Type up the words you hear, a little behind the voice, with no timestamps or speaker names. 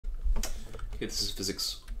Okay, this is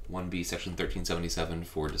Physics 1B, Section 1377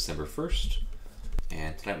 for December 1st.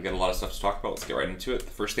 And tonight we've got a lot of stuff to talk about. Let's get right into it.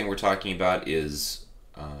 The first thing we're talking about is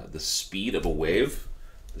the speed of a wave,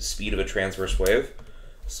 the speed of a transverse wave.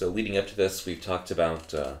 So leading up to this, we've talked about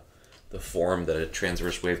the form that a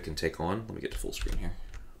transverse wave can take on. Let me get to full screen here.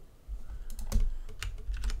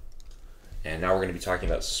 And now we're going to be talking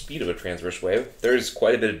about speed of a transverse wave. There's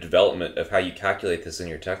quite a bit of development of how you calculate this in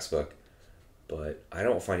your textbook, but I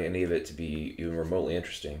don't find any of it to be even remotely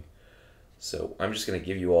interesting. So I'm just going to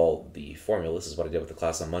give you all the formula. This is what I did with the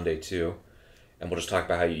class on Monday too, and we'll just talk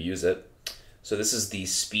about how you use it. So this is the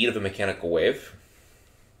speed of a mechanical wave.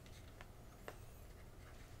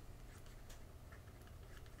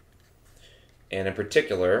 And in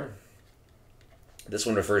particular, this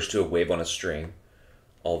one refers to a wave on a string,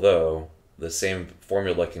 although the same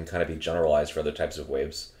formula can kind of be generalized for other types of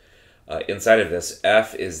waves. Inside of this,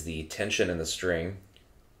 F is the tension in the string,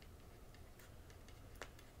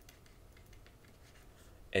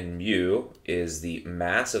 and mu is the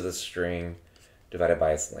mass of the string divided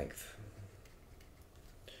by its length.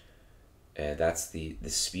 And that's the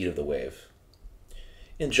speed of the wave.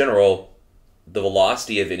 In general, the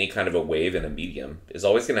velocity of any kind of a wave in a medium is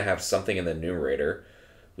always going to have something in the numerator,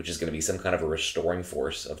 which is going to be some kind of a restoring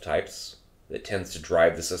force of types that tends to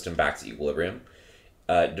drive the system back to equilibrium,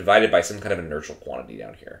 divided by some kind of inertial quantity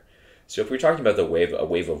down here. So if we're talking about a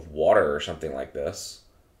wave of water or something like this,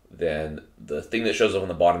 then the thing that shows up on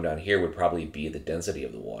the bottom down here would probably be the density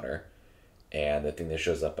of the water, and the thing that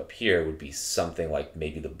shows up here would be something like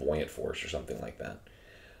maybe the buoyant force or something like that,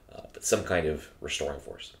 but some kind of restoring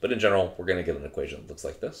force. But in general, we're going to get an equation that looks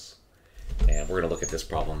like this, and we're going to look at this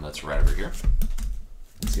problem that's right over here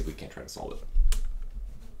and see if we can't try to solve it.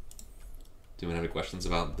 Do anyone have any questions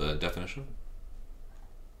about the definition?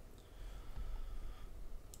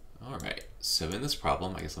 All right, so in this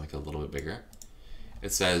problem, I guess I'll make it a little bit bigger.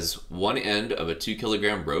 It says one end of a 2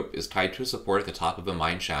 kilogram rope is tied to a support at the top of a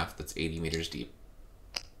mine shaft that's 80 meters deep.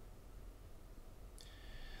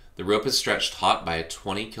 The rope is stretched taut by a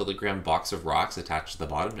 20 kilogram box of rocks attached to the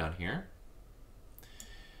bottom down here.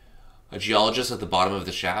 A geologist at the bottom of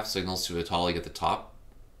the shaft signals to a colleague at the top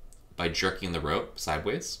by jerking the rope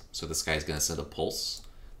sideways. So this guy is going to send a pulse.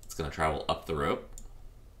 It's going to travel up the rope.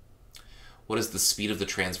 What is the speed of the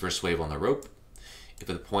transverse wave on the rope? If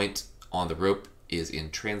the point on the rope is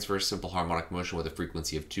in transverse simple harmonic motion with a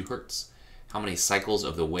frequency of 2 hertz, how many cycles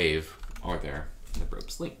of the wave are there in the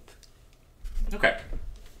rope's length? Okay.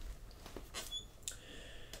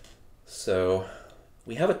 So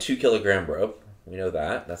we have a 2 kilogram rope. We know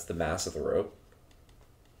that. That's the mass of the rope.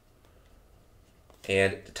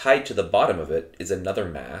 And tied to the bottom of it is another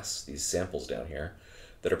mass, these samples down here,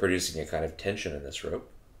 that are producing a kind of tension in this rope.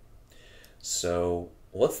 So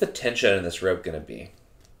what's the tension in this rope going to be?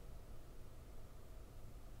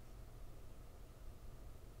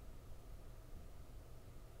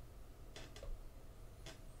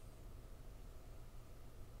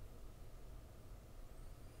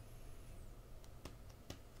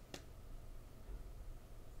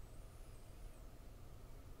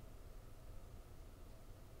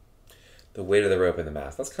 The weight of the rope and the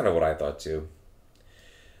mass. That's kind of what I thought too.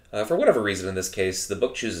 For whatever reason in this case, the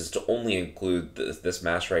book chooses to only include this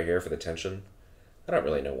mass right here for the tension. I don't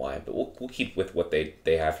really know why, but we'll keep with what they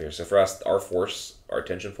have here. So for us, our force, our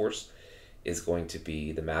tension force, is going to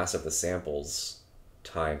be the mass of the samples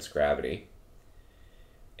times gravity.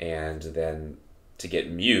 And then to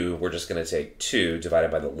get mu, we're just going to take 2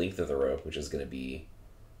 divided by the length of the rope, which is going to be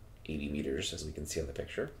 80 meters, as we can see on the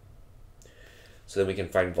picture. So then we can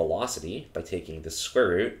find velocity by taking the square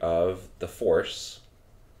root of the force,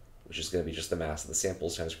 which is going to be just the mass of the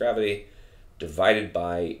samples times gravity, divided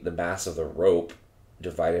by the mass of the rope,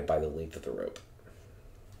 divided by the length of the rope.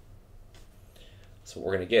 So what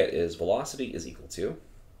we're going to get is velocity is equal to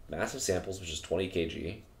mass of samples, which is 20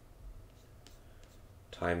 kg,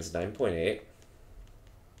 times 9.8.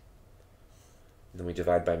 Then we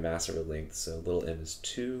divide by mass over length, so little m is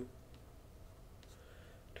 2,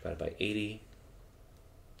 divided by 80.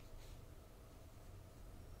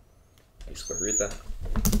 I square root that.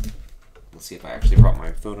 Let's see if I actually brought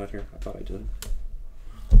my phone out here. I thought I did.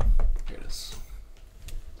 Here it is.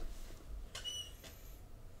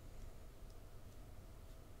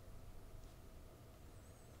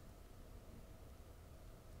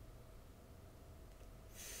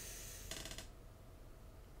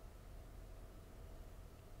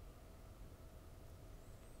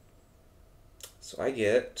 So I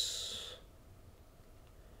get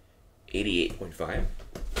 88.5.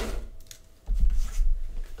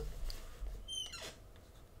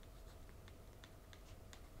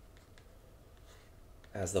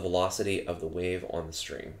 as the velocity of the wave on the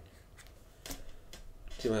string.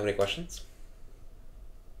 Do you have any questions?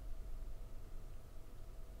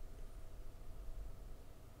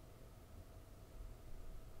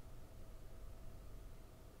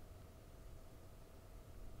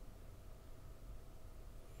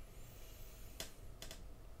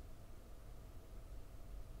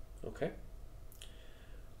 Okay.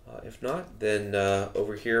 If not, then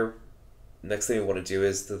over here, next thing we want to do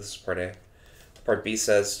is, this is part A. Part B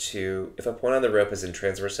says if a point on the rope is in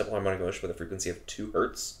transverse simple harmonic motion with a frequency of 2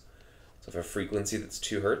 hertz, so if a frequency that's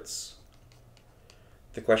 2 hertz,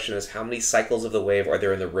 the question is, how many cycles of the wave are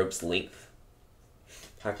there in the rope's length?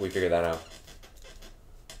 How can we figure that out?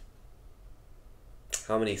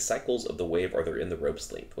 How many cycles of the wave are there in the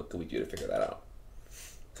rope's length? What can we do to figure that out?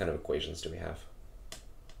 What kind of equations do we have?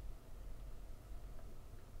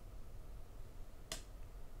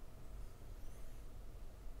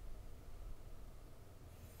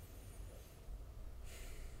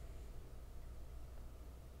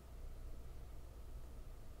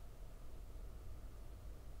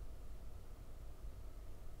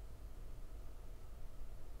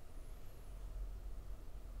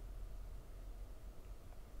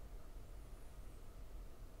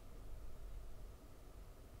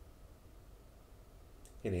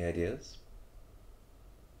 Any ideas?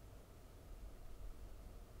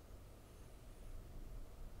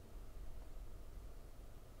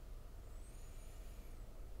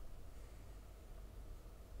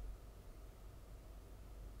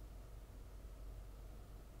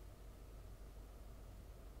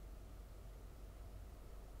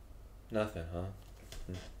 Nothing, huh?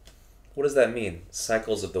 What does that mean?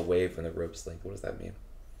 Cycles of the wave and the rope's length. What does that mean?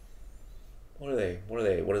 What are they? What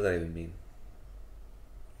does that even mean?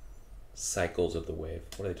 Cycles of the wave.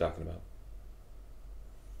 What are they talking about?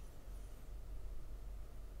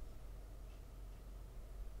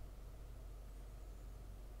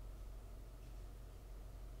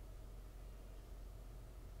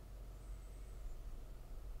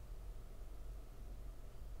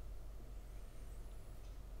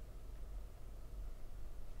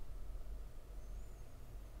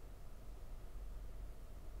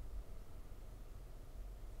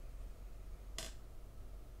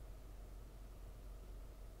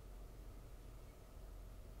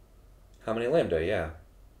 How many lambda? Yeah.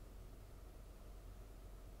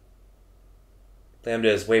 Lambda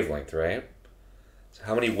is wavelength, right? So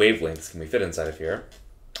how many wavelengths can we fit inside of here?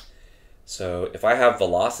 So if I have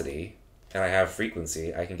velocity and I have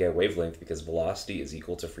frequency, I can get wavelength because velocity is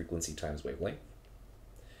equal to frequency times wavelength.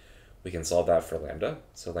 We can solve that for lambda.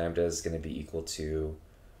 So lambda is going to be equal to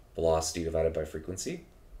velocity divided by frequency.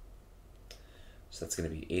 So that's going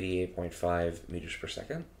to be 88.5 meters per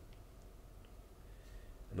second.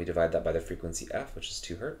 And we divide that by the frequency f, which is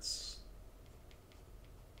 2 hertz.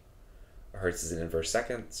 A hertz is an inverse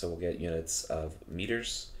second, so we'll get units of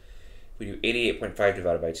meters. If we do 88.5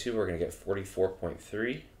 divided by 2, we're going to get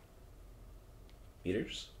 44.3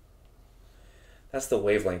 meters. That's the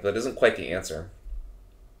wavelength, but it isn't quite the answer.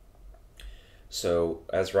 So,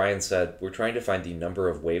 as Ryan said, we're trying to find the number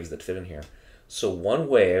of waves that fit in here. So one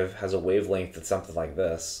wave has a wavelength that's something like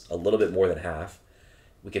this, a little bit more than half.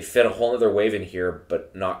 We could fit a whole other wave in here,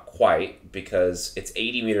 but not quite, because it's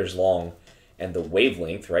 80 meters long, and the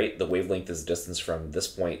wavelength, right? The wavelength is distance from this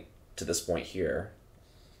point to this point here.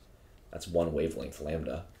 That's one wavelength,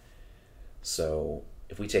 lambda. So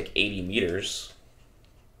if we take 80 meters,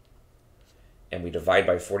 and we divide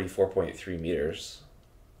by 44.3 meters,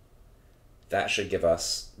 that should give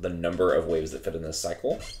us the number of waves that fit in this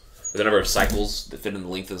cycle, or the number of cycles that fit in the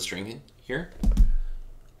length of the string here.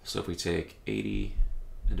 So if we take 80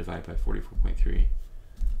 and divide by 44.3,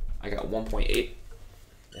 I got 1.8,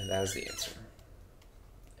 and that is the answer.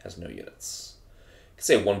 It has no units. You could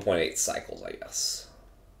say 1.8 cycles, I guess.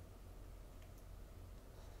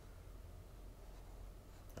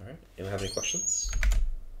 All right, anyone have any questions?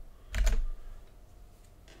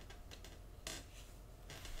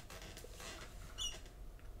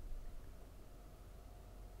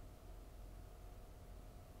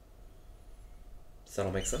 Does that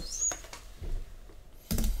all make sense?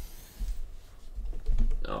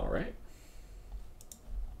 All right.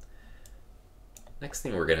 Next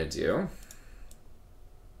thing we're going to do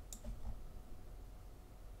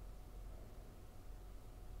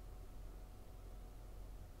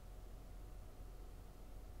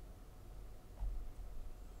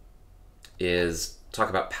is talk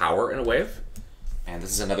about power in a wave. And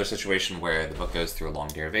this is another situation where the book goes through a long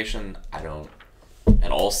derivation. I don't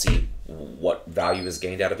at all see what value is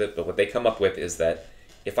gained out of it, but what they come up with is that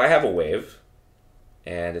if I have a wave,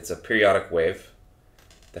 and it's a periodic wave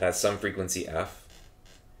that has some frequency f,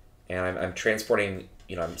 and I'm transporting,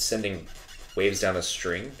 I'm sending waves down a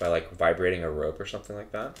string by like vibrating a rope or something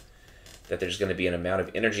like that, that there's going to be an amount of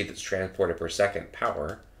energy that's transported per second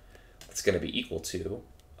power that's going to be equal to,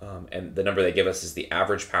 and the number they give us is the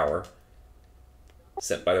average power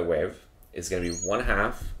sent by the wave, is going to be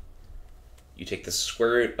 1/2. You take the square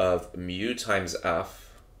root of mu times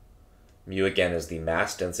F. Mu, again, is the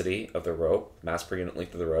mass density of the rope, mass per unit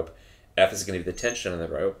length of the rope. F is going to be the tension in the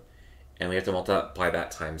rope. And we have to multiply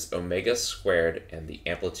that times omega squared and the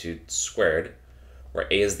amplitude squared, where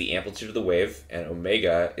A is the amplitude of the wave, and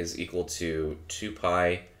omega is equal to 2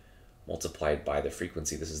 pi multiplied by the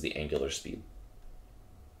frequency. This is the angular speed,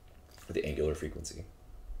 or the angular frequency.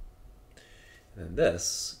 And then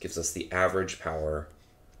this gives us the average power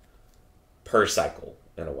per cycle,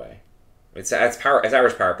 in a way. It's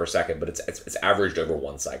average power per second, but it's averaged over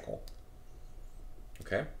one cycle.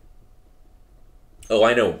 Okay? Oh,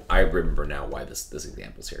 I know. I remember now why this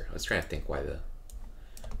example's here. I was trying to think why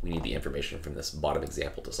we need the information from this bottom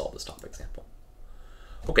example to solve this top example.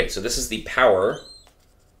 Okay, so this is the power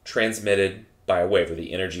transmitted by a wave, or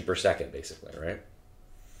the energy per second, basically, right?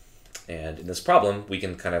 And in this problem, we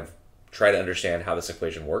can kind of try to understand how this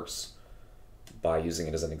equation works by using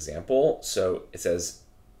it as an example. So it says,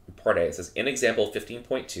 in part A, it says, in example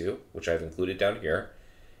 15.2, which I've included down here,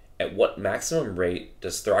 at what maximum rate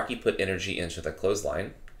does Thraki put energy into the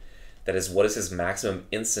clothesline? That is, what is his maximum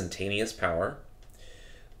instantaneous power?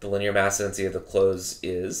 The linear mass density of the clothes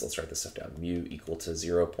is, let's write this stuff down, mu equal to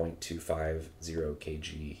 0.250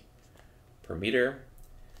 kg per meter.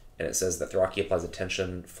 And it says that Thraki applies a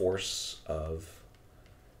tension force of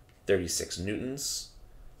 36 newtons.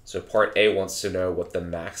 So part A wants to know what the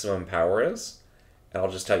maximum power is. And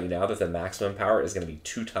I'll just tell you now that the maximum power is going to be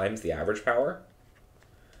 2 times the average power.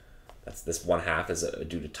 That's this 1/2 is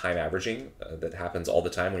due to time averaging that happens all the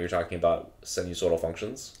time when you're talking about sinusoidal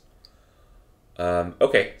functions.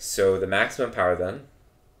 Okay, so the maximum power then,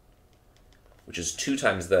 which is 2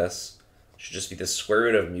 times this, should just be the square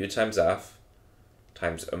root of mu times F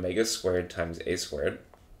times omega squared times A squared.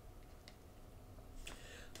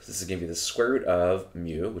 So this is going to be the square root of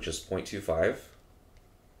mu, which is 0.25,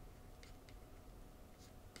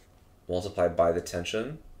 multiplied by the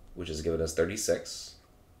tension, which is given as 36.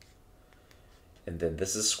 And then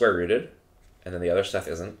this is square rooted, and then the other stuff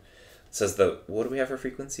isn't. It says what do we have for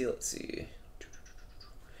frequency? Let's see.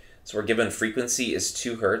 So we're given frequency is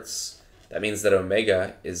 2 hertz. That means that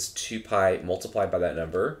omega is 2 pi multiplied by that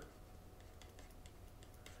number.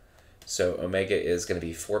 So omega is going to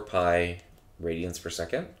be 4 pi radians per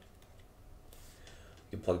second.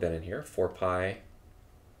 You can plug that in here, 4 pi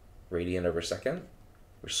radian over second.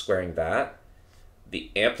 We're squaring that.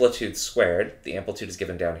 The amplitude squared, the amplitude is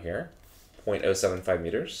given down here, 0.075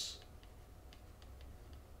 meters.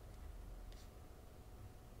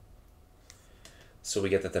 So we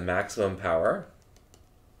get that the maximum power,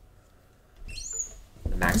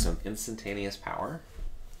 the maximum instantaneous power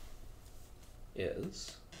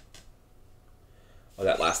is, oh,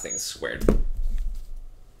 that last thing is squared.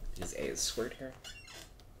 Is A is squared here?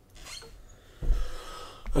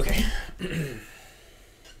 Okay.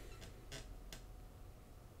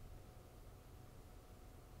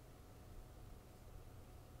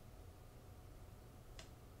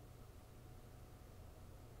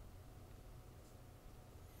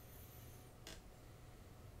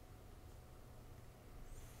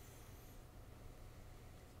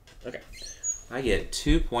 Okay, I get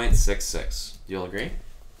 2.66. Do you all agree?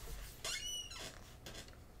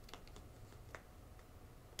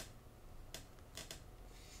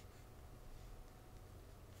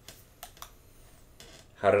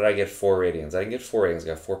 How did I get 4 radians? I didn't get 4 radians, I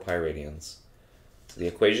got 4 pi radians. So the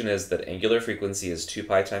equation is that angular frequency is 2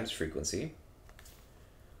 pi times frequency.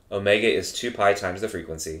 Omega is 2 pi times the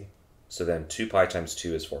frequency. So then 2 pi times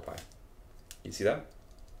 2 is 4 pi. You see that?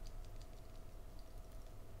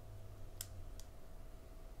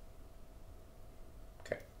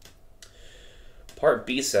 Part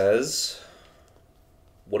B says,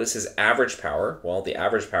 what is his average power? Well, the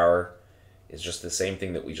average power is just the same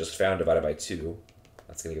thing that we just found divided by 2.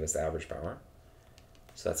 That's going to give us the average power.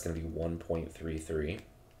 So that's going to be 1.33.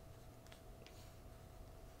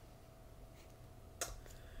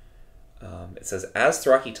 It says, as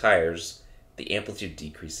Thraki tires, the amplitude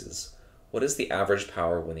decreases. What is the average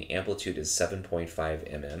power when the amplitude is 7.5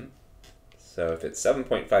 mm? So if it's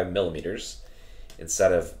 7.5 millimeters,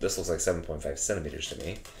 instead of, this looks like 7.5 centimeters to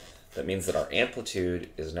me, that means that our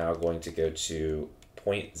amplitude is now going to go to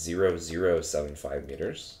 0.0075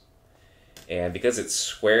 meters. And because it's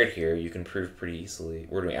squared here, you can prove pretty easily,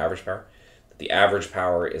 we're doing average power, that the average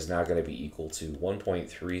power is now going to be equal to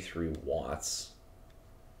 1.33 watts.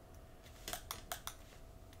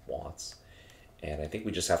 watts. And I think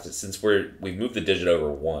we just have to, since we've moved the digit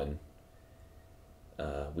over 1,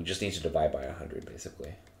 we just need to divide by 100,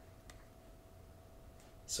 basically.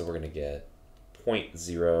 So we're going to get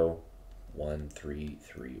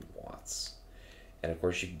 0.0133 watts. And of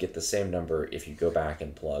course, you can get the same number if you go back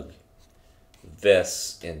and plug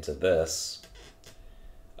this into this,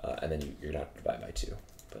 and then you're not divide by 2.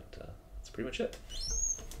 But that's pretty much it.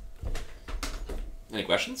 Any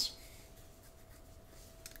questions?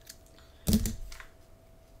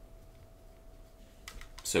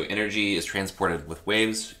 So energy is transported with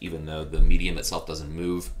waves, even though the medium itself doesn't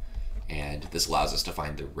move. And this allows us to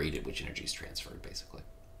find the rate at which energy is transferred, basically.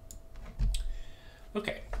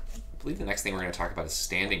 Okay, I believe the next thing we're going to talk about is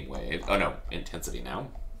standing wave. Oh no, intensity now.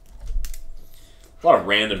 A lot of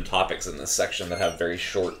random topics in this section that have very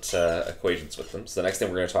short equations with them. So the next thing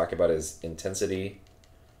we're going to talk about is intensity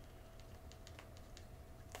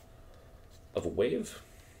of a wave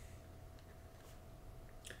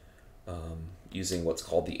using what's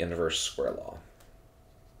called the inverse square law.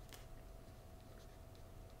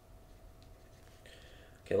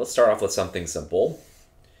 Okay, let's start off with something simple.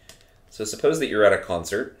 So suppose that you're at a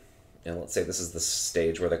concert, and let's say this is the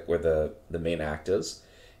stage where the main act is,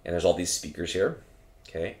 and there's all these speakers here,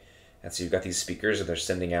 okay? And so you've got these speakers, and they're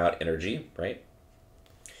sending out energy, right?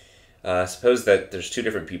 Suppose that there's 2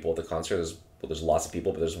 different people at the concert. There's lots of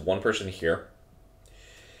people, but there's one person here,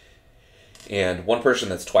 and one person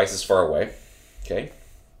that's twice as far away, okay?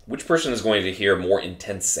 Which person is going to hear more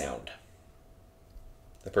intense sound?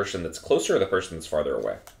 The person that's closer or the person that's farther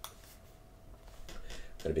away?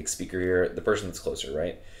 Got a big speaker here. The person that's closer,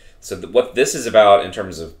 right? So what this is about in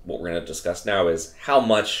terms of what we're going to discuss now is how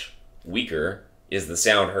much weaker is the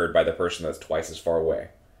sound heard by the person that's twice as far away?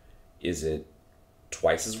 Is it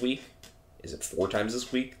twice as weak? Is it 4 times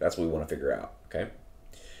as weak? That's what we want to figure out, okay?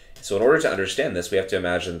 So in order to understand this, we have to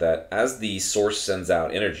imagine that as the source sends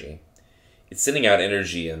out energy, it's sending out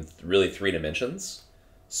energy in really 3 dimensions.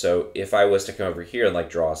 So if I was to come over here and like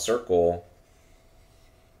draw a circle,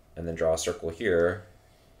 and then draw a circle here,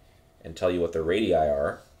 and tell you what the radii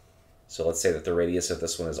are, so let's say that the radius of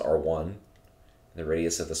this one is R1, and the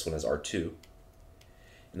radius of this one is R2,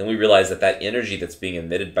 and then we realize that that energy that's being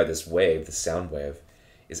emitted by this wave, the sound wave,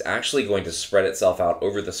 is actually going to spread itself out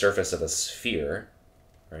over the surface of a sphere,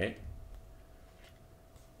 right?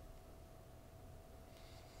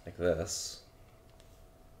 Like this.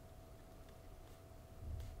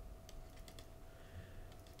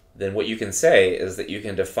 Then what you can say is that you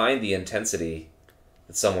can define the intensity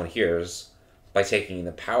that someone hears by taking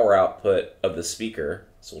the power output of the speaker,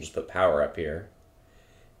 so we'll just put power up here,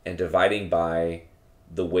 and dividing by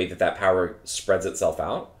the way that that power spreads itself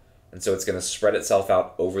out. And so it's going to spread itself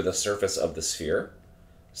out over the surface of the sphere.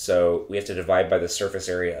 So we have to divide by the surface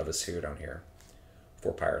area of a sphere down here,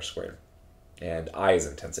 4 pi r squared. And I is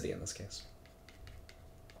intensity in this case.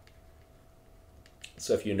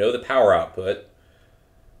 So if you know the power output,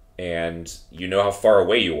 and you know how far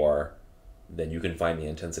away you are, then you can find the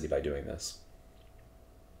intensity by doing this.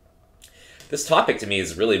 This topic to me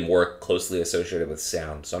is really more closely associated with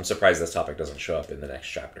sound, so I'm surprised this topic doesn't show up in the next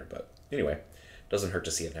chapter, but anyway, doesn't hurt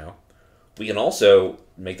to see it now. We can also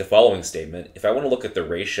make the following statement. If I want to look at the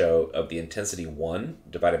ratio of the intensity 1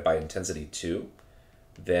 divided by intensity 2,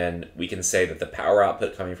 then we can say that the power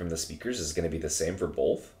output coming from the speakers is going to be the same for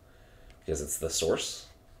both, because it's the source,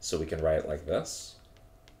 so we can write it like this.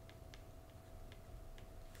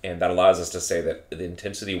 And that allows us to say that the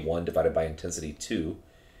intensity 1 divided by intensity 2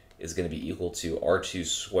 is going to be equal to R2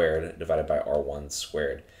 squared divided by R1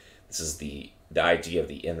 squared. This is the idea of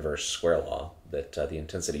the inverse square law, that the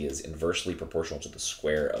intensity is inversely proportional to the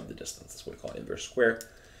square of the distance. That's what we call inverse square.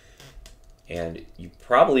 And you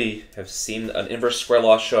probably have seen an inverse square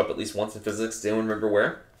law show up at least once in physics. Does anyone remember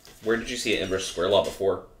where? Where did you see an inverse square law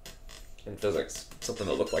before in physics? Something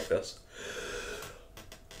that looked like this.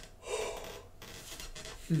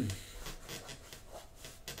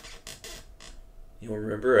 You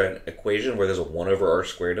remember an equation where there's a 1 over r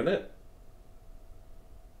squared in it?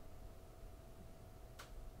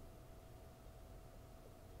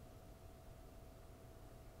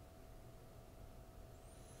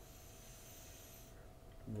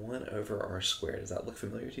 Over r squared. Does that look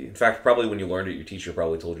familiar to you? In fact, probably when you learned it, your teacher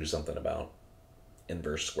probably told you something about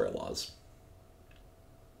inverse square laws.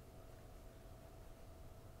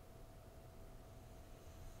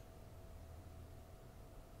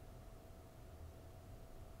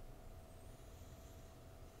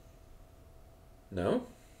 No?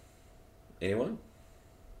 Anyone?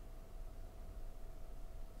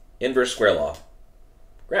 Inverse square law.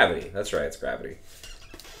 Gravity. That's right, it's gravity.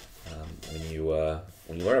 When you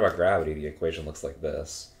learn about gravity, the equation looks like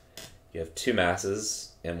this. You have two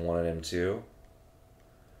masses, m1 and m2,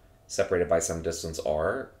 separated by some distance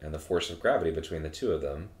r, and the force of gravity between the two of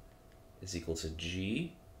them is equal to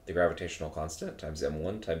g, the gravitational constant, times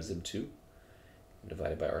m1 times m2,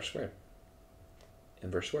 divided by r squared.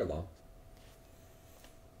 Inverse square law.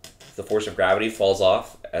 The force of gravity falls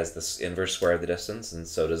off as the inverse square of the distance, and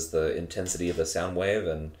so does the intensity of a sound wave,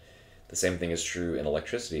 and the same thing is true in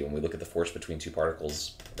electricity. When we look at the force between two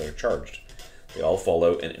particles that are charged, they all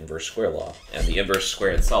follow an inverse square law. And the inverse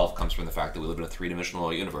square itself comes from the fact that we live in a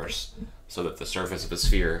three-dimensional universe, so that the surface of a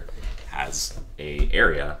sphere has an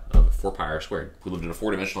area of 4 pi r squared. If we lived in a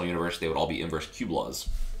four-dimensional universe, they would all be inverse cube laws.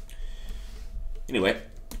 Anyway,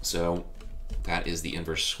 so that is the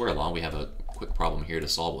inverse square law. We have a quick problem here to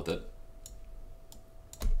solve with it.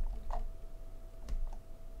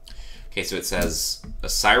 Okay, so it says, a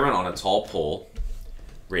siren on a tall pole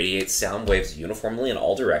radiates sound waves uniformly in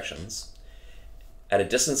all directions. At a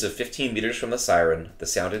distance of 15 meters from the siren, the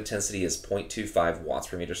sound intensity is 0.25 watts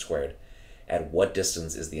per meter squared. At what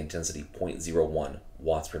distance is the intensity 0.01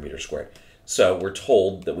 watts per meter squared? So we're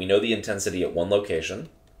told that we know the intensity at one location,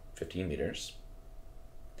 15 meters,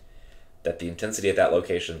 that the intensity at that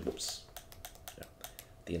location,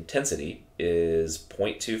 the intensity is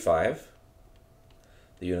 0.25.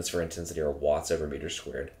 The units for intensity are watts over meter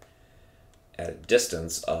squared at a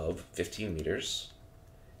distance of 15 meters.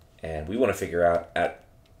 And we want to figure out at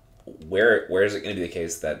where is it going to be the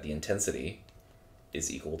case that the intensity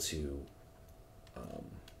is equal to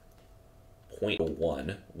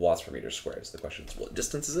 0.01 watts per meter squared. So the question is, what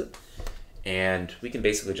distance is it? And we can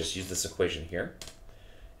basically just use this equation here.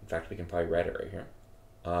 In fact, we can probably write it right here.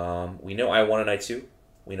 We know I1 and I2.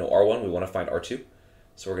 We know R1. We want to find R2.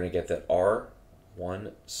 So we're going to get that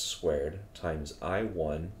R1 squared times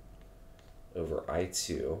I1 over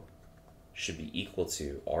I2 should be equal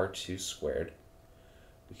to R2 squared.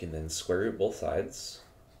 We can then square root both sides,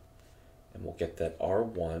 and we'll get that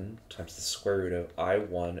R1 times the square root of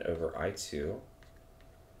I1 over I2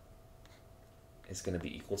 is going to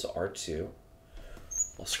be equal to R2.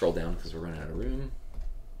 I'll scroll down because we're running out of room.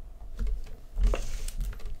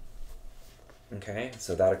 Okay,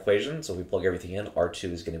 so that equation, so we plug everything in,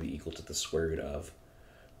 R2 is going to be equal to the square root of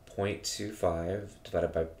 0.25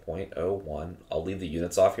 divided by 0.01. I'll leave the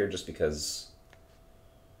units off here just because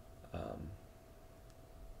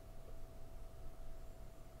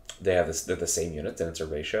they're the same units and it's a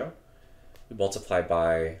ratio. We multiply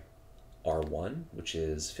by R1, which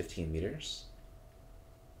is 15 meters.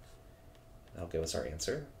 That'll give us our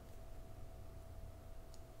answer.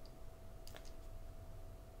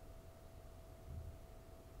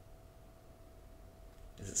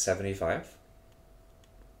 Is it 75?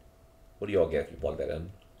 What do you all get if you plug that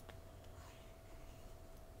in?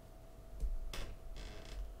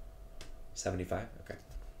 75? Okay.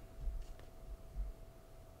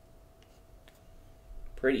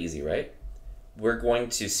 Pretty easy, right? We're going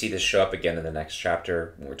to see this show up again in the next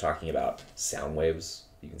chapter when we're talking about sound waves.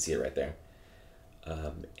 You can see it right there.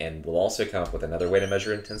 And we'll also come up with another way to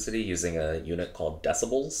measure intensity using a unit called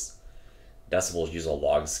decibels. Decibels use a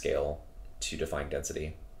log scale to define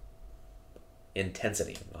density.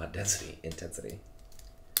 Intensity, not density, intensity.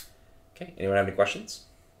 Okay, anyone have any questions?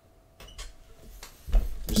 I'm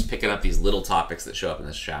just picking up these little topics that show up in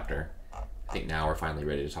this chapter. I think now we're finally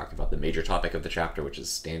ready to talk about the major topic of the chapter, which is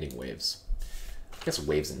standing waves. I guess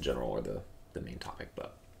waves in general are the main topic,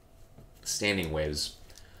 but standing waves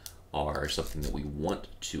are something that we want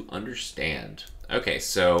to understand. Okay,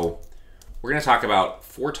 so we're going to talk about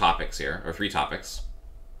 4 topics here, or 3 topics.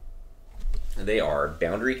 And they are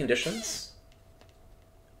boundary conditions,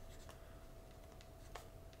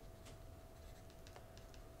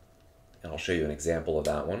 and I'll show you an example of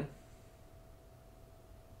that one.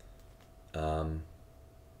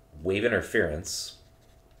 Wave interference.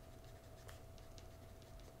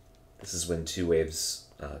 This is when 2 waves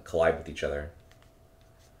collide with each other.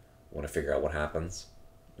 We want to figure out what happens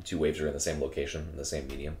when 2 waves are in the same location, in the same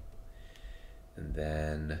medium. And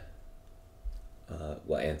then,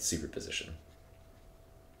 and superposition.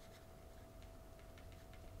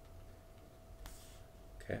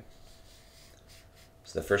 Okay.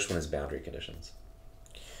 So the first one is boundary conditions.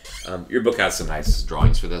 Your book has some nice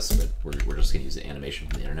drawings for this, but we're just going to use the animation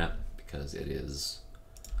from the internet because it is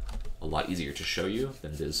a lot easier to show you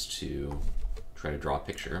than it is to try to draw a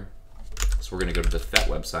picture. So we're going to go to the PhET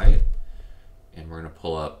website, and we're going to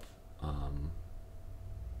pull up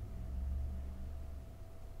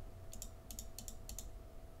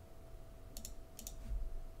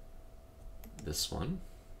this one.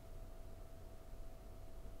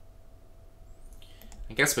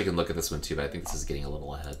 I guess we can look at this one too, but I think this is getting a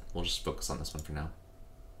little ahead. We'll just focus on this one for now.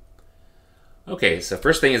 Okay, so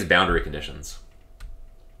first thing is boundary conditions.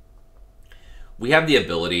 We have the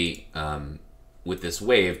ability with this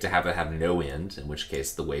wave to have it have no end, in which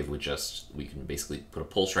case the wave would we can basically put a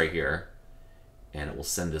pulse right here, and it will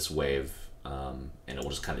send this wave, and it will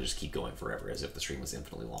just kind of keep going forever, as if the string was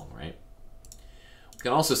infinitely long, right? We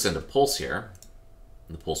can also send a pulse here,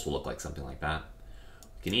 and the pulse will look like something like that.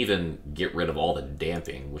 We can even get rid of all the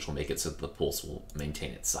damping, which will make it so that the pulse will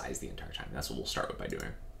maintain its size the entire time. That's what we'll start with by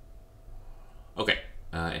doing. Okay,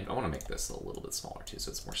 and I want to make this a little bit smaller too, so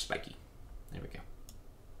it's more spiky. There we go.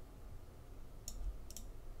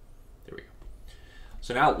 There we go.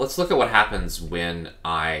 So now let's look at what happens when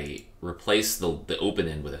I replace the open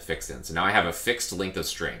end with a fixed end. So now I have a fixed length of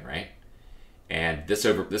string, right? And this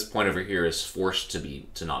point over here is forced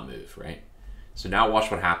to not move, right? So now watch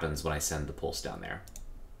what happens when I send the pulse down there.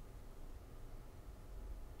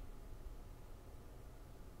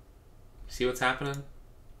 See what's happening?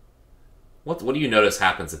 What do you notice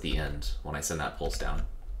happens at the end when I send that pulse down?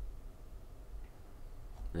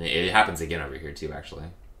 It happens again over here too, actually.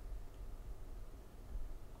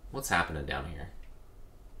 What's happening down here?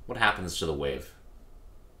 What happens to the wave?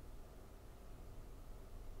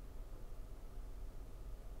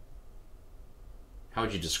 How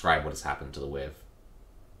would you describe what has happened to the wave?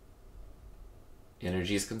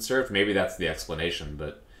 Energy is conserved? Maybe that's the explanation,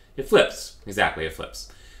 but it flips. Exactly, it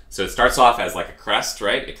flips. So it starts off as like a crest,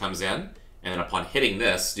 right? It comes in, and then upon hitting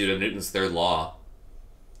this, due to Newton's third law,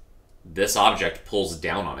 this object pulls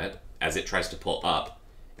down on it as it tries to pull up,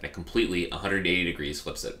 and it completely 180 degrees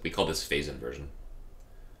flips it. We call this phase inversion,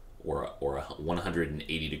 or a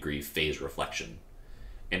 180 degree phase reflection.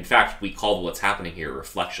 In fact, we call what's happening here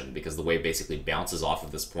reflection because the wave basically bounces off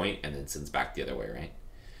of this point and then sends back the other way, right?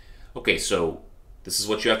 Okay, so this is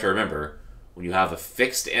what you have to remember. When you have a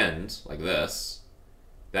fixed end like this,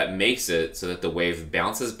 that makes it so that the wave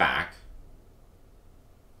bounces back,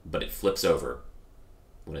 but it flips over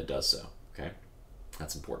when it does so, okay?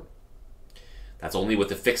 That's important. That's only with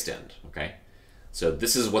the fixed end, okay? So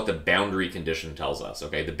this is what the boundary condition tells us,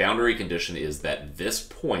 okay? The boundary condition is that this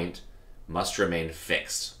point must remain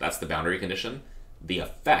fixed. That's the boundary condition. The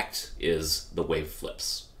effect is the wave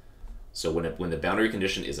flips. So when the boundary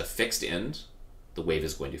condition is a fixed end, the wave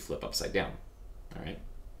is going to flip upside down, all right?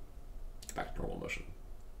 Back to normal motion.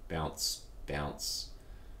 Bounce, bounce,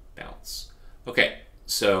 bounce. Okay,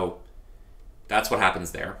 so that's what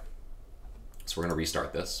happens there. So we're going to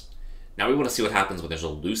restart this. Now we want to see what happens when there's a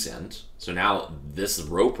loose end. So now this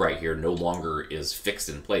rope right here no longer is fixed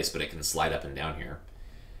in place, but it can slide up and down here.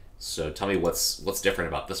 So tell me what's different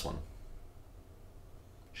about this one.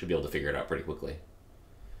 Should be able to figure it out pretty quickly.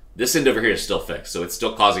 This end over here is still fixed, so it's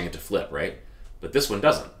still causing it to flip, right? But this one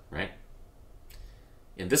doesn't, right?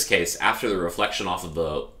 In this case, after the reflection off of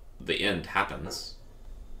the end happens,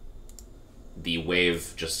 the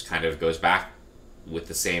wave just kind of goes back with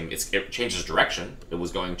the same, it changes direction. It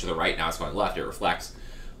was going to the right, now it's going left, it reflects,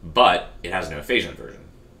 but it has no phase inversion.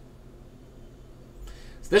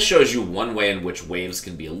 So this shows you one way in which waves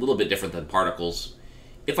can be a little bit different than particles.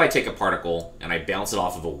 If I take a particle and I bounce it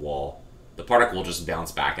off of a wall, the particle will just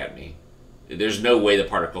bounce back at me. There's no way the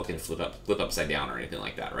particle can flip upside down or anything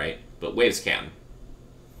like that, right? But waves can.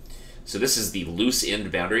 So this is the loose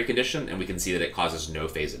end boundary condition, and we can see that it causes no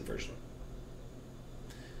phase inversion.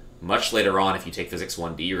 Much later on, if you take Physics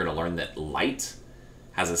 1D, you're going to learn that light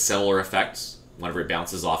has a similar effect whenever it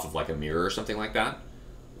bounces off of like a mirror or something like that,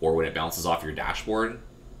 or when it bounces off your dashboard.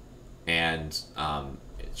 And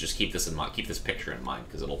just keep this in mind, keep this picture in mind,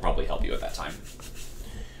 because it'll probably help you at that time.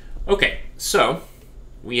 Okay, so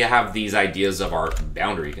we have these ideas of our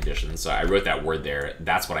boundary conditions. So I wrote that word there.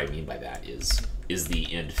 That's what I mean by that, is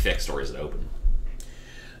the end fixed or is it open?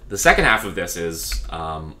 The second half of this is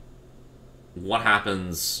what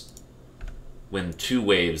happens when two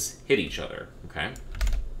waves hit each other, okay?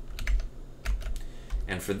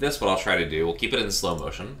 And for this, what I'll try to do, we'll keep it in slow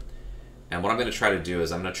motion. And what I'm going to try to do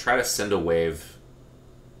is I'm going to try to send a wave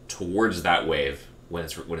towards that wave when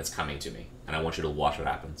it's coming to me. And I want you to watch what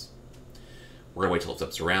happens. We're going to wait till it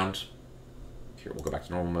flips around. Here, we'll go back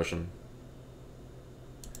to normal motion.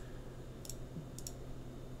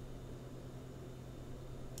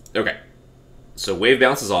 Okay, so wave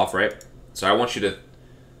bounces off, right? So I want you to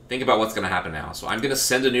think about what's going to happen now. So I'm going to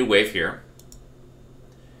send a new wave here.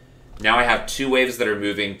 Now I have two waves that are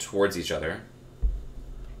moving towards each other.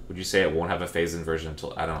 Would you say it won't have a phase inversion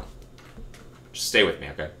until... I don't... Just stay with me,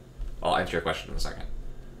 okay? I'll answer your question in a second.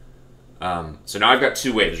 So now I've got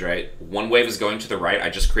two waves, right? One wave is going to the right. I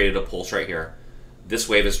just created a pulse right here. This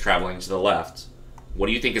wave is traveling to the left. What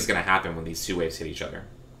do you think is going to happen when these two waves hit each other?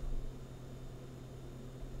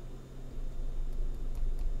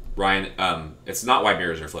 Ryan, it's not why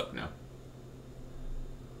mirrors are flipped, no.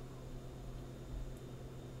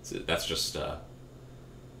 So that's just, the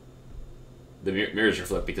mirrors are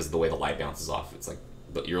flipped because of the way the light bounces off. It's like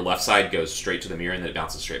your left side goes straight to the mirror and then it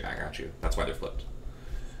bounces straight back at you. That's why they're flipped.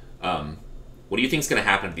 What do you think is going to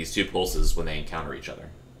happen to these two pulses when they encounter each other?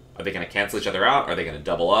 Are they going to cancel each other out? Are they going to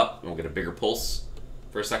double up and we'll get a bigger pulse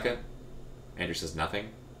for a second? Andrew says nothing.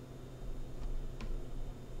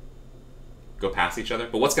 Go past each other.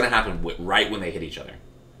 But what's going to happen right when they hit each other?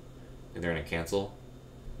 And they're going to cancel?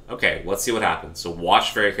 Okay, let's see what happens. So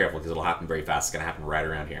watch very carefully because it'll happen very fast. It's going to happen right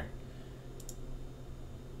around here.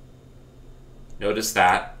 Notice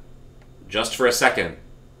that just for a second,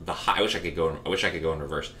 I wish I could go in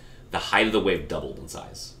reverse. The height of the wave doubled in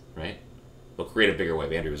size, right? They'll create a bigger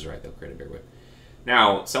wave. Andrew was right. They'll create a bigger wave.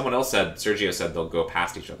 Now, someone else said, Sergio said they'll go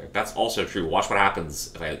past each other. That's also true. Watch what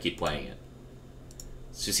happens if I keep playing it.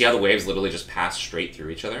 So you see how the waves literally just pass straight through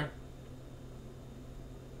each other?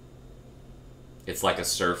 It's like a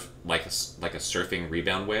surfing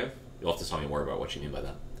rebound wave. You'll have to tell me more about what you mean by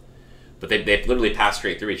that. But they literally pass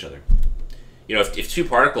straight through each other. You know, if two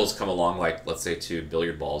particles come along, like let's say two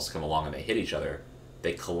billiard balls come along and they hit each other,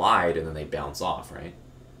 they collide and then they bounce off, right?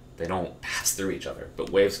 They don't pass through each other, but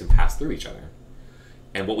waves can pass through each other.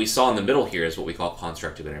 And what we saw in the middle here is what we call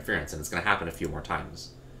constructive interference, and it's going to happen a few more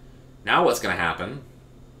times. Now what's going to happen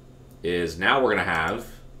is now we're going to have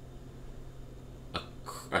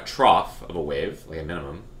a trough of a wave, like a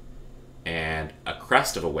minimum, and a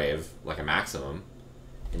crest of a wave, like a maximum,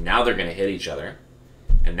 and now they're going to hit each other.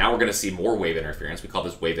 And now we're going to see more wave interference. We call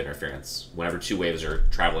this wave interference. Whenever two waves are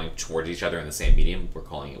traveling towards each other in the same medium, we're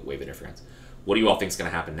calling it wave interference. What do you all think is going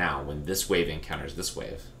to happen now when this wave encounters this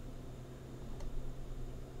wave?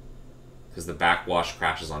 Because the backwash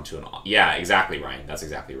crashes onto an... Yeah, exactly, Ryan. That's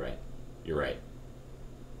exactly right. You're right.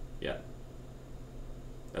 Yeah.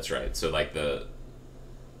 That's right. So, like, the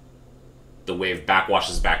wave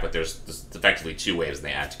backwashes back, but there's effectively two waves and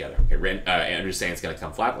they add together. Okay, Andrew's saying it's going to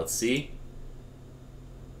come flat. Let's see.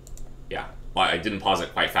 Yeah, well, I didn't pause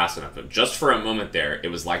it quite fast enough, but just for a moment there, it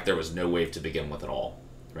was like there was no wave to begin with at all,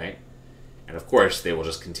 right? And of course, they will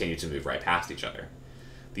just continue to move right past each other.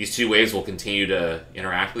 These two waves will continue to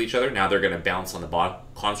interact with each other. Now they're going to bounce on the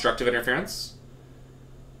constructive interference.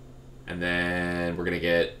 And then we're going to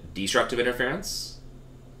get destructive interference.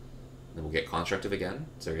 Then we'll get constructive again.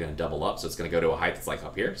 So they're going to double up. So it's going to go to a height that's like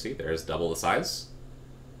up here. See, there's double the size.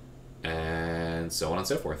 And so on and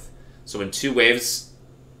so forth. So when two waves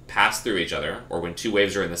pass through each other, or when two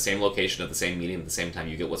waves are in the same location at the same medium at the same time,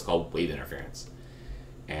 you get what's called wave interference.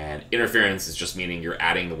 And interference is just meaning you're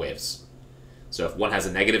adding the waves. So if one has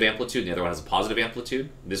a negative amplitude and the other one has a positive amplitude,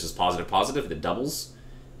 this is positive, it doubles.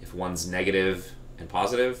 If one's negative and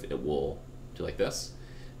positive, it will do like this.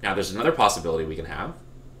 Now there's another possibility we can have.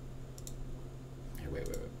 Here, wait.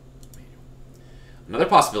 Another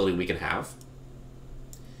possibility we can have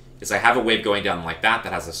is I have a wave going down like that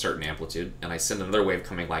has a certain amplitude, and I send another wave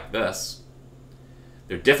coming like this.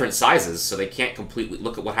 They're different sizes, so they can't completely...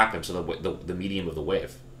 Look at what happened to the medium of the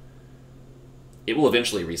wave. It will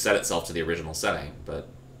eventually reset itself to the original setting, but...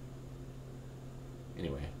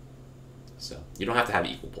 Anyway. So, you don't have to have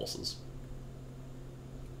equal pulses.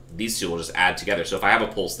 These two will just add together. So if I have a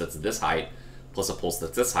pulse that's this height, plus a pulse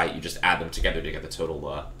that's this height, you just add them together to get the total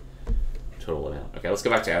amount. Okay, let's go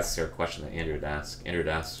back to ask a question that Andrew had asked. Andrew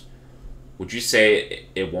had asked, would you say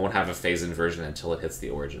it won't have a phase inversion until it hits the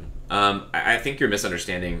origin? I think you're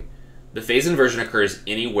misunderstanding. The phase inversion occurs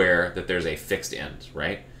anywhere that there's a fixed end,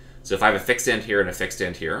 right? So if I have a fixed end here and a fixed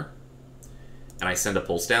end here, and I send a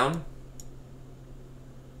pulse down,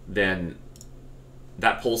 then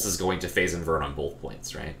that pulse is going to phase invert on both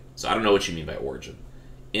points, right? So I don't know what you mean by origin.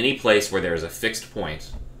 Any place where there's a fixed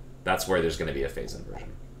point, that's where there's going to be a phase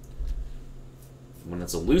inversion. When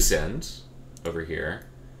it's a loose end over here,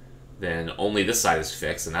 then only this side is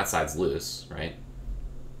fixed and that side's loose, right?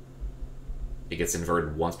 It gets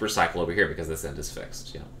inverted once per cycle over here because this end is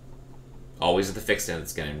fixed. You know, always at the fixed end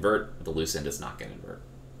it's going to invert. The loose end is not going to invert.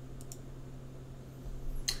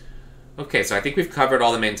 Okay, so I think we've covered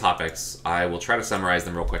all the main topics. I will try to summarize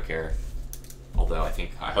them real quick here. Although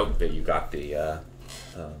I hope that you got the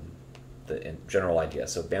general idea.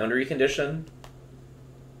 So boundary condition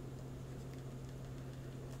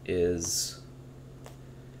is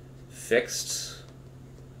fixed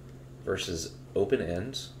versus open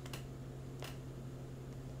end,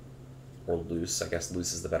 or loose. I guess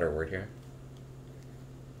loose is the better word here.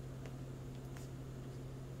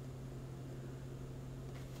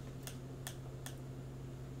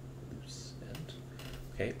 Loose end.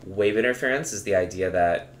 Okay. Wave interference is the idea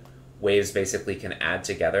that waves basically can add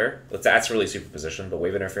together. That's really superposition, but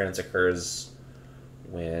wave interference occurs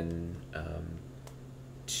when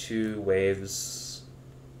two waves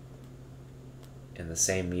in the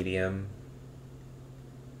same medium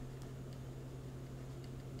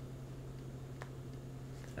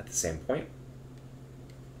at the same point.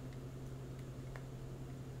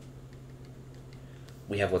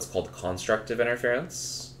 We have what's called constructive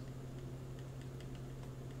interference.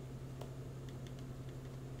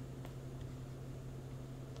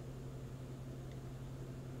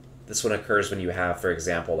 This one occurs when you have, for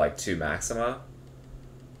example, like two maxima.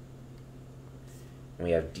 And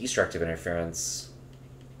we have destructive interference.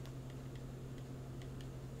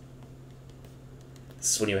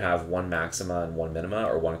 This is when you have one maxima and one minima,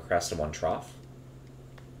 or one crest and one trough.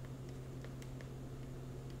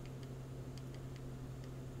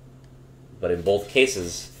 But in both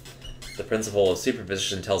cases, the principle of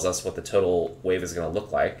superposition tells us what the total wave is going to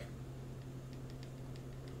look like.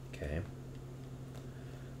 Okay.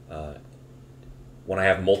 When I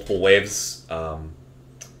have multiple waves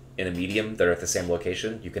in a medium that are at the same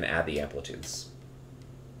location, you can add the amplitudes.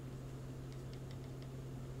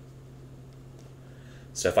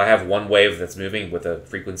 So if I have one wave that's moving with a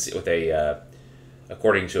frequency,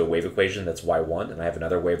 according to a wave equation that's y1, and I have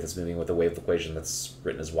another wave that's moving with a wave equation that's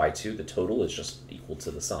written as y2, the total is just equal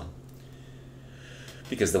to the sum.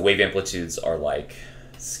 Because the wave amplitudes are like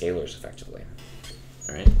scalars, effectively.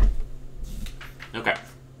 All right? Okay.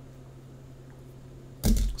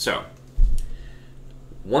 So,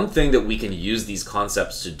 one thing that we can use these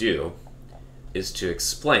concepts to do is to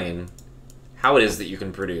explain how it is that you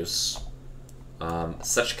can produce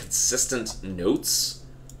such consistent notes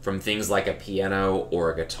from things like a piano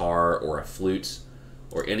or a guitar or a flute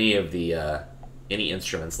or any of the any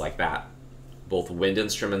instruments like that, both wind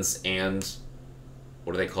instruments and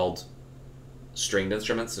what are they called? Stringed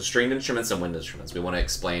instruments. So stringed instruments and wind instruments. We want to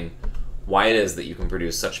explain why it is that you can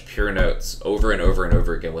produce such pure notes over and over and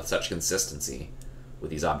over again with such consistency with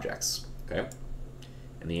these objects. Okay,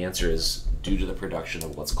 and the answer is due to the production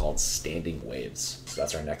of what's called standing waves. So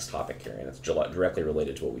that's our next topic here, and it's directly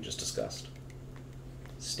related to what we just discussed.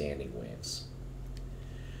 Standing waves.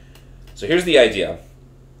 So here's the idea.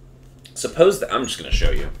 Suppose that I'm just going to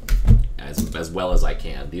show you as well as I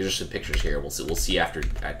can. These are some pictures here. We'll see after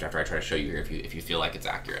I try to show you here if you feel like it's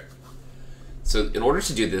accurate. So in order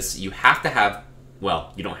to do this, you have to have,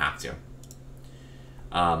 well, you don't have to.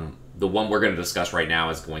 The one we're going to discuss right now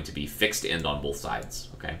is going to be fixed end on both sides.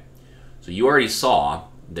 Okay. So you already saw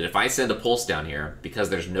that if I send a pulse down here, because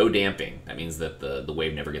there's no damping, that means that the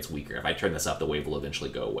wave never gets weaker. If I turn this up, the wave will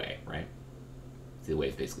eventually go away, right? See, the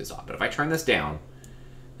wave basically stops. But if I turn this down,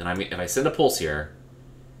 then if I send a pulse here,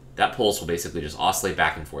 that pulse will basically just oscillate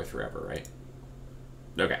back and forth forever, right?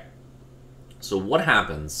 Okay. So what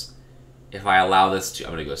happens if I allow this to,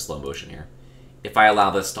 I'm going to go slow motion here. If I allow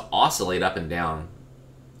this to oscillate up and down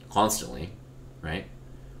constantly, right?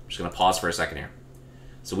 I'm just going to pause for a second here.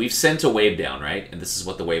 So we've sent a wave down, right? And this is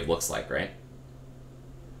what the wave looks like, right?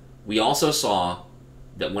 We also saw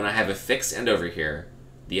that when I have a fixed end over here,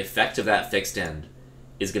 the effect of that fixed end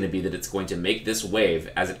is going to be that it's going to make this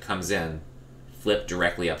wave, as it comes in, flip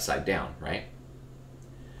directly upside down, right?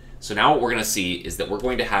 So now what we're going to see is that we're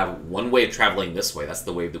going to have one wave traveling this way. That's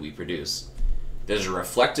the wave that we produce. There's a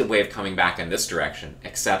reflected wave coming back in this direction,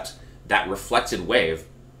 except that reflected wave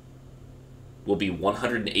will be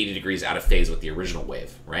 180 degrees out of phase with the original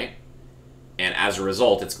wave, right? And as a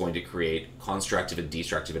result, it's going to create constructive and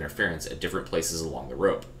destructive interference at different places along the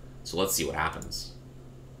rope. So let's see what happens.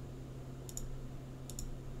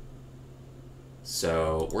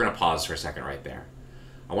 So we're going to pause for a second right there.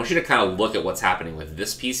 I want you to kind of look at what's happening with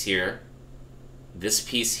this piece here,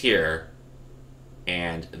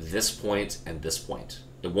 and this point and this point.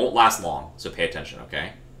 It won't last long, so pay attention,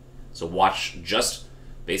 okay? So watch just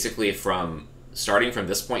basically starting from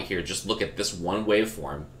this point here, just look at this one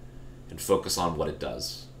waveform and focus on what it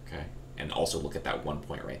does, okay? And also look at that one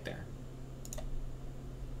point right there.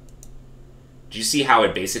 Do you see how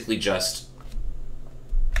it basically just,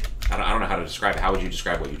 I don't know how to describe it. How would you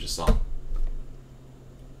describe what you just saw?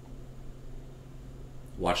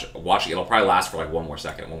 Watch, it'll probably last for like one more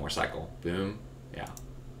second, one more cycle. Boom, yeah.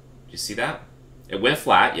 Do you see that? It went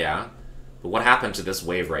flat, yeah. But what happened to this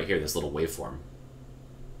wave right here, this little waveform?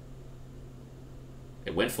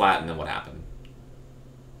 It went flat, and then what happened?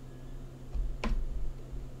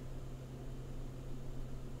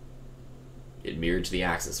 It mirrored to the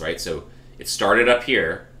axis, right? So it started up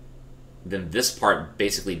here, then this part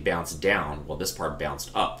basically bounced down, while this part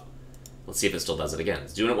bounced up. Let's see if it still does it again.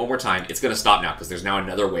 It's doing it one more time. It's going to stop now, because there's now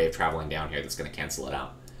another wave traveling down here that's going to cancel it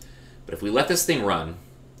out. But if we let this thing run,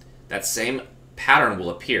 that same pattern will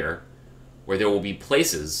appear where there will be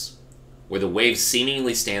places where the wave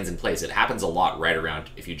seemingly stands in place. It happens a lot right around,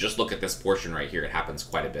 if you just look at this portion right here, it happens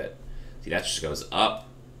quite a bit. See, that just goes up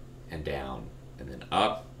and down, and then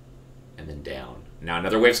up, and then down. Now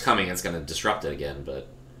another wave's coming, and it's going to disrupt it again, but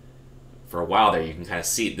for a while there you can kind of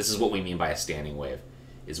see, this is what we mean by a standing wave,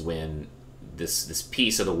 is when this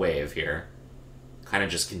piece of the wave here kind of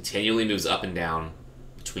just continually moves up and down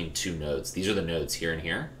between two nodes. These are the nodes here and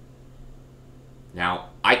here. Now,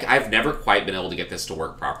 I've never quite been able to get this to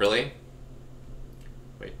work properly.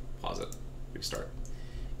 Wait, pause it, restart.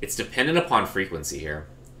 It's dependent upon frequency here.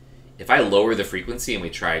 If I lower the frequency and we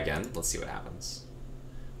try again, let's see what happens.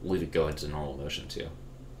 We'll leave it go into normal motion too.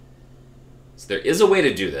 So there is a way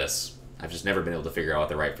to do this. I've just never been able to figure out what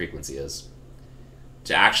the right frequency is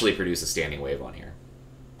to actually produce a standing wave on here.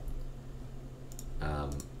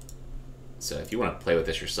 So if you want to play with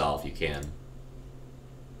this yourself, you can.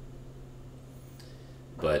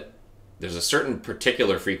 But there's a certain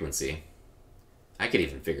particular frequency. I could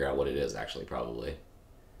even figure out what it is, actually, probably.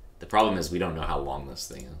 The problem is we don't know how long this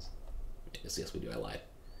thing is. Yes, we do. I lied.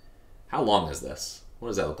 How long is this? What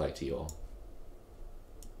does that look like to you all?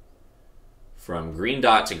 From green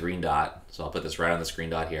dot to green dot. So I'll put this right on this green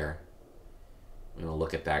dot here. We're going to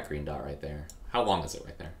look at that green dot right there. How long is it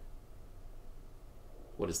right there?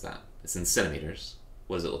 What is that? It's in centimeters.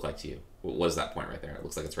 What does it look like to you? What is that point right there? It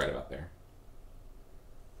looks like it's right about there.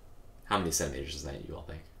 How many centimeters is that, you all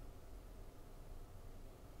think?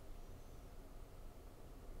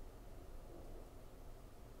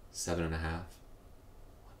 Seven and a half.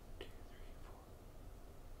 1, 2, 3, 4.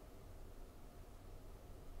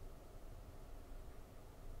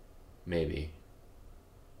 Maybe.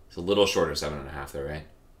 It's a little short of 7.5 though, right?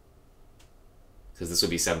 Because this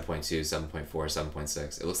would be 7.2, 7.4,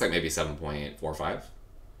 7.6. It looks like maybe 7.45.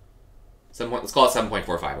 Let's call it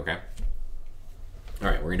 7.45, okay? All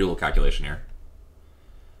right, we're going to do a little calculation here.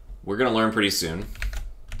 We're going to learn pretty soon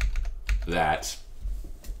that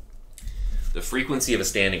the frequency of a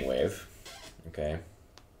standing wave, okay,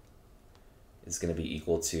 is going to be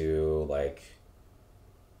equal to, like,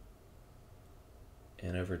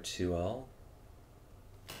 n over 2L.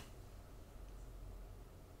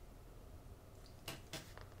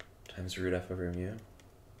 Times root f over mu.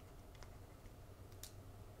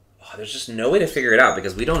 Oh, there's just no way to figure it out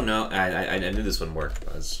because we don't know. I knew this wouldn't work.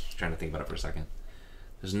 I was trying to think about it for a second.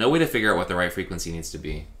 There's no way to figure out what the right frequency needs to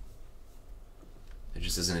be. There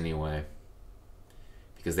just isn't any way.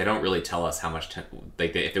 Because they don't really tell us how much,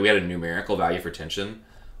 like if we had a numerical value for tension,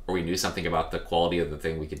 or we knew something about the quality of the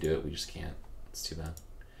thing, we could do it. We just can't. It's too bad.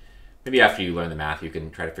 Maybe after you learn the math, you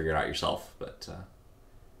can try to figure it out yourself. But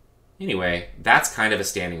anyway, that's kind of a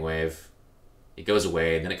standing wave. It goes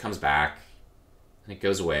away, and then it comes back. And it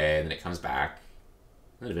goes away, and then it comes back.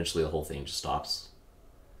 And then eventually the whole thing just stops.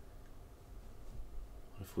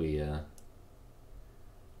 What if we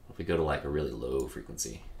go to like a really low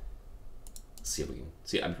frequency? Let's see if we can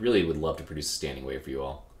see. I really would love to produce a standing wave for you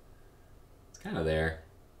all. It's kind of there.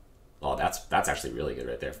 Oh, that's actually really good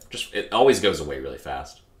right there. Just it always goes away really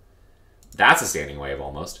fast. That's a standing wave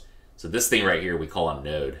almost. So this thing right here we call a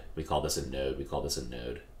node. We call this a node. We call this a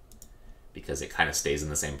node because it kind of stays in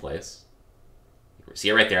the same place. See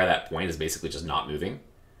it right there? That point is basically just not moving.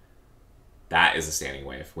 That is a standing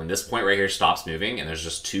wave. When this point right here stops moving and there's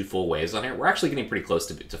just two full waves on here, we're actually getting pretty close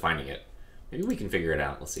to finding it. Maybe we can figure it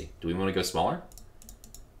out. Let's see. Do we want to go smaller?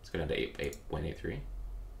 Let's go down to 8.83.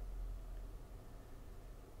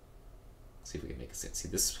 See if we can make it see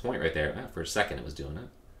this point right there. For a second it was doing it.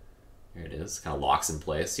 Here it is. Kind of locks in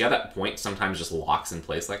place. See how that point sometimes just locks in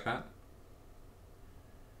place like that?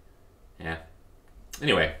 Yeah.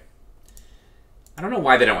 Anyway. I don't know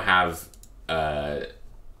why they don't have... oh,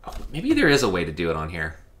 maybe there is a way to do it on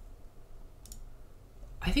here.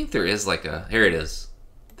 I think there is like a... Here it is.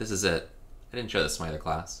 This is it. I didn't show this to my other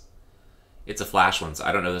class. It's a flash one, so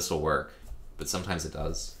I don't know if this will work. But sometimes it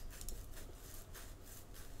does.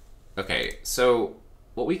 Okay, so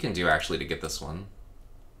what we can do actually to get this one...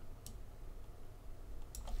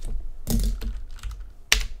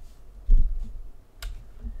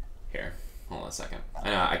 Here, hold on a second.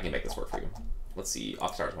 I can make this work for you. Let's see,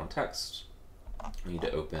 Oxstars one text. We need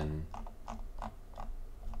to open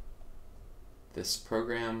this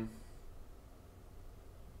program.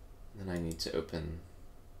 Then I need to open,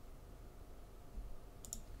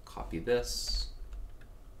 copy this.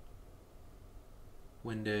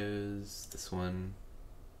 Windows, this one.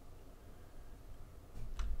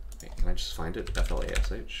 Wait, can I just find it?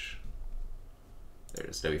 FLASH. There it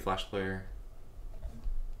is, Adobe Flash Player.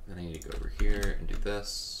 Then I need to go over here and do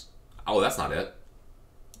this. Oh, that's not it.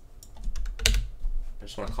 I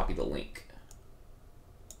just want to copy the link.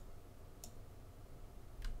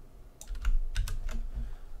 I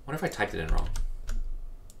wonder if I typed it in wrong.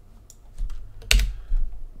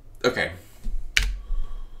 Okay.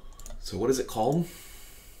 So what is it called?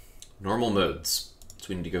 Normal modes. So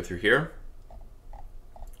we need to go through here.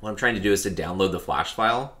 What I'm trying to do is to download the Flash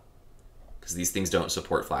file, because these things don't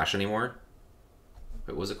support Flash anymore.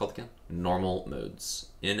 Wait, what was it called again? Normal modes.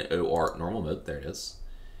 N-O-R, normal mode, there it is.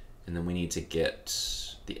 And then we need to get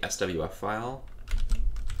the SWF file.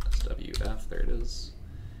 SWF, there it is.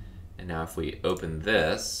 And now if we open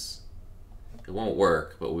this, it won't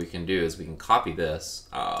work, but what we can do is we can copy this.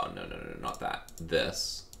 Oh, no, not that.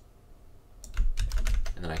 This.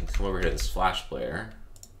 And then I can come over here to this Flash player.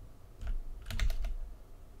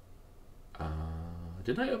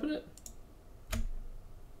 Didn't I open it?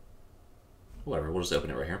 Whatever, we'll just open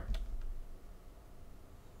it right here.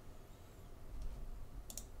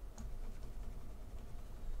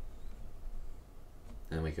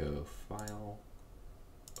 Then we go File,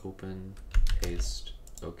 Open, Paste,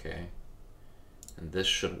 OK. And this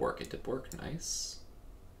should work. It did work, nice.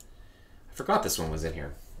 I forgot this one was in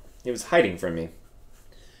here. It was hiding from me.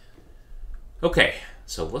 Okay,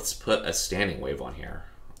 so let's put a standing wave on here.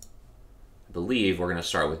 I believe we're going to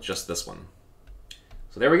start with just this one.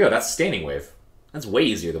 So there we go, that's a standing wave. That's way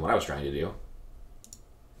easier than what I was trying to do.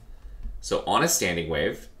 So on a standing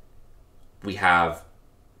wave, we have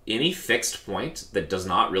any fixed point that does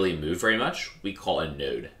not really move very much, we call a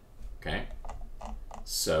node, okay?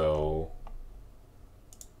 So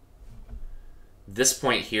this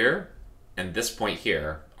point here and this point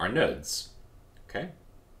here are nodes, okay?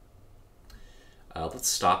 Let's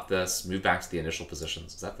stop this, move back to the initial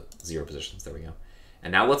positions. Is that the 0 positions? There we go.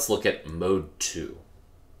 And now let's look at mode 2.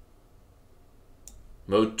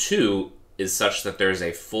 Mode 2 is such that there's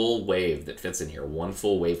a full wave that fits in here, one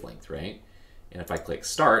full wavelength, right? And if I click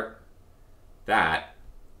start, I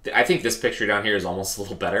think this picture down here is almost a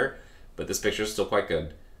little better, but this picture is still quite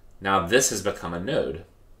good. Now this has become a node.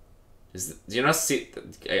 Do you not see?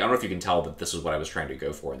 I don't know if you can tell that this is what I was trying to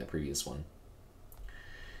go for in the previous one.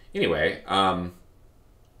 Anyway,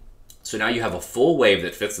 so now you have a full wave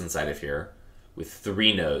that fits inside of here with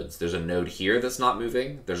 3 nodes. There's a node here that's not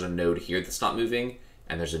moving, there's a node here that's not moving,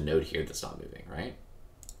 and there's a node here that's not moving, right?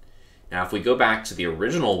 Now if we go back to the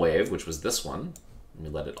original wave, which was this one, and we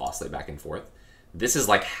let it oscillate back and forth, this is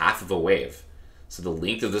like half of a wave. So the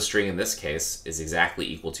length of the string in this case is exactly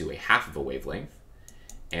equal to a half of a wavelength.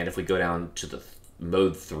 And if we go down to the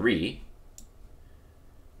mode 3,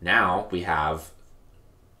 now we have,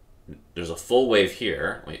 there's a full wave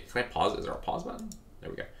here. Wait, can I pause? Is there a pause button? There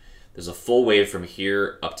we go. There's a full wave from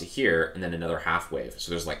here up to here, and then another half wave. So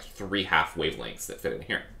there's like 3 half wavelengths that fit in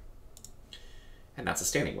here. And that's a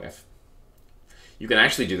standing wave. You can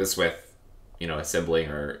actually do this with, you know, a sibling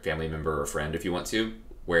or family member or friend if you want to,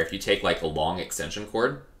 where if you take like a long extension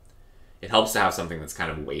cord, it helps to have something that's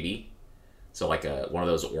kind of weighty. So like one of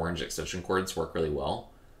those orange extension cords work really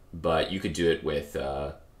well. But you could do it with,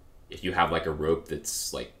 if you have like a rope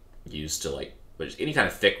that's like used to like, but any kind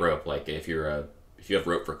of thick rope, like if you have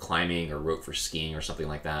rope for climbing or rope for skiing or something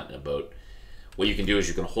like that in a boat, what you can do is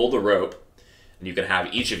you can hold the rope and you can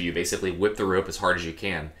have each of you basically whip the rope as hard as you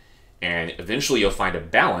can. And eventually you'll find a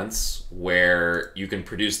balance where you can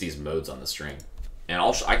produce these modes on the string. And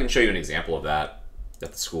I can show you an example of that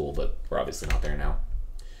at the school, but we're obviously not there now.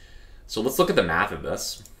 So let's look at the math of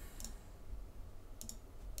this.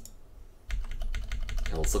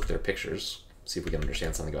 And let's look at their pictures, see if we can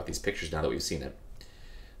understand something about these pictures now that we've seen it.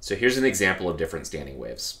 So here's an example of different standing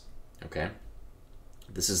waves, okay?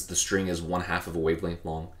 The string is 1/2 of a wavelength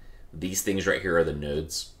long. These things right here are the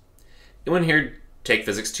nodes. Anyone here take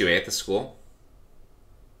Physics 2A at the school?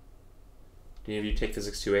 Did any of you take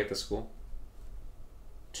Physics 2A at the school?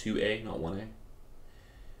 2A, not 1A?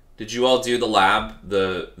 Did you all do the lab,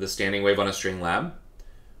 the standing wave on a string lab,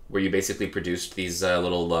 where you basically produced these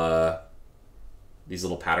little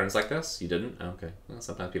patterns like this? You didn't? Oh, okay. Well,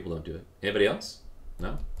 sometimes people don't do it. Anybody else?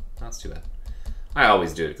 No? That's too bad. I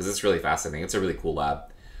always do it because it's really fascinating. It's a really cool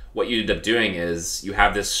lab. What you end up doing is you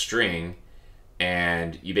have this string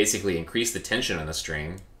and you basically increase the tension on the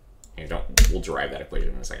string. We'll derive that equation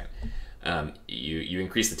in a second. You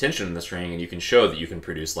increase the tension in the string and you can show that you can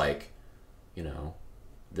produce like, you know,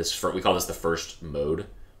 we call this the first mode.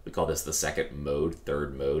 We call this the second mode,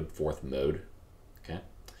 third mode, fourth mode. Okay.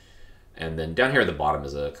 And then down here at the bottom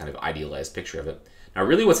is a kind of idealized picture of it. Now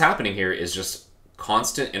really what's happening here is just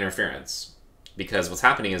constant interference, because what's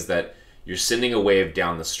happening is that you're sending a wave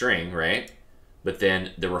down the string, right? But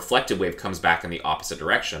then the reflected wave comes back in the opposite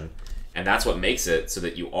direction, and that's what makes it so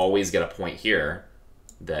that you always get a point here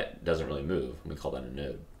that doesn't really move. We call that a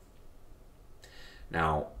node.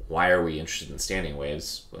 Now, why are we interested in standing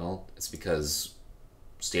waves? Well, it's because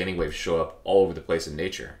standing waves show up all over the place in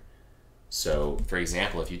nature. So, for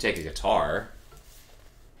example, if you take a guitar,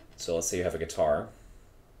 so let's say you have a guitar.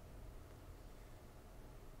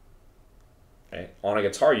 Okay. On a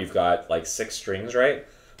guitar, you've got like 6 strings, right?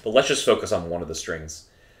 But let's just focus on one of the strings.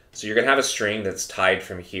 So you're going to have a string that's tied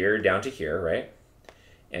from here down to here, right?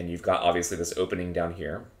 And you've got obviously this opening down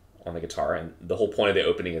here on the guitar. And the whole point of the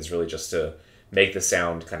opening is really just to make the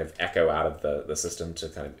sound kind of echo out of the system to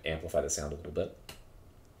kind of amplify the sound a little bit.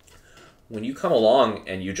 When you come along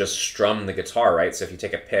and you just strum the guitar, right? So if you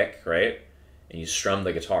take a pick, right, and you strum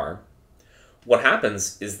the guitar, what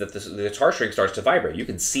happens is that the guitar string starts to vibrate. You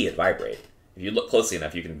can see it vibrate. If you look closely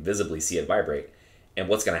enough, you can visibly see it vibrate. And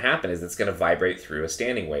what's going to happen is it's going to vibrate through a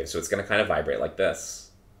standing wave. So it's going to kind of vibrate like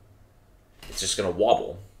this. It's just going to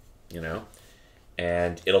wobble, you know?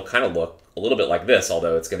 And it'll kind of look a little bit like this,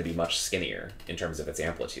 although it's going to be much skinnier in terms of its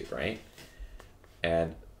amplitude, right?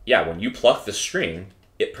 And yeah, when you pluck the string,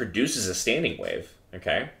 it produces a standing wave,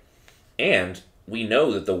 okay? And we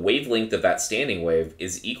know that the wavelength of that standing wave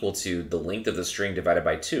is equal to the length of the string divided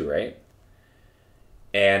by 2, right?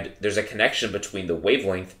 And there's a connection between the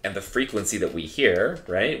wavelength and the frequency that we hear,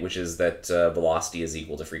 right? Which is that velocity is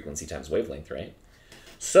equal to frequency times wavelength, right?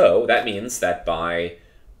 So that means that by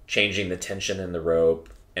changing the tension in the rope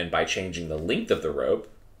and by changing the length of the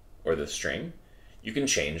rope or the string, you can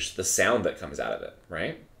change the sound that comes out of it,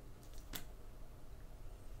 right?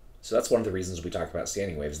 So that's one of the reasons we talk about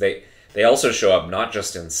standing waves. They also show up not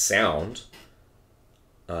just in sound,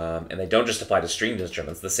 and they don't just apply to stringed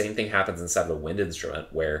instruments. The same thing happens inside of a wind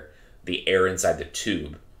instrument where the air inside the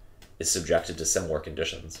tube is subjected to similar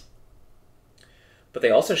conditions. But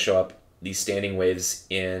they also show up, these standing waves,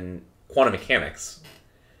 in quantum mechanics.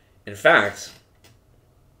 In fact,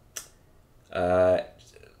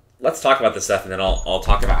 let's talk about this stuff, and then I'll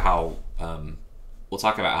talk about how we'll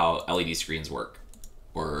talk about how LED screens work,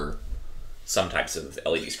 or some types of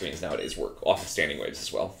LED screens nowadays work off of standing waves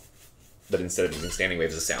as well. But instead of using standing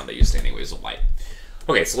waves of sound, they use standing waves of light.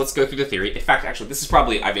 Okay, so let's go through the theory. In fact, actually, this is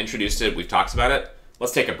probably, I've introduced it, we've talked about it.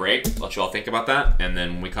 Let's take a break, let you all think about that, and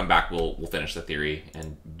then when we come back, we'll finish the theory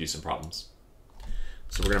and do some problems.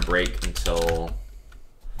 So we're going to break until,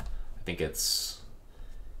 I think it's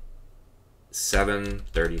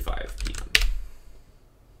 7:35 p.m.